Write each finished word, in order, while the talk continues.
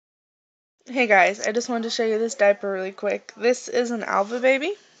Hey guys, I just wanted to show you this diaper really quick. This is an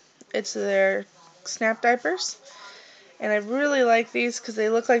Alvababy. It's their snap diapers. And I really like these because they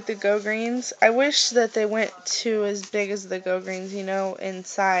look like the Go Greens. I wish that they went to as big as the Go Greens, in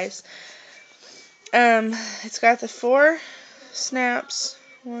size. It's got the 4 snaps.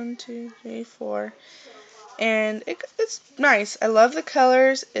 1, 2, 3, 4. And it's nice. I love the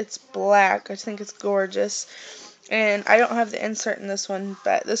colors. It's black. I think it's gorgeous. And I don't have the insert in this one,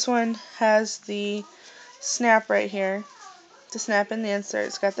 but this one has the snap right here to snap in the insert.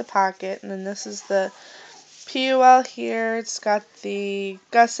 It's got the pocket, and then this is the PUL here. It's got the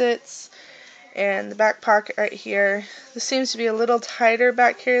gussets and the back pocket right here. This seems to be a little tighter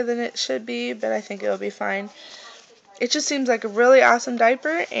back here than it should be, but I think it'll be fine. It just seems like a really awesome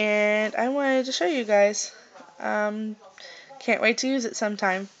diaper, and I wanted to show you guys. Can't wait to use it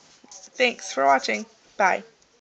sometime. Thanks for watching. Bye.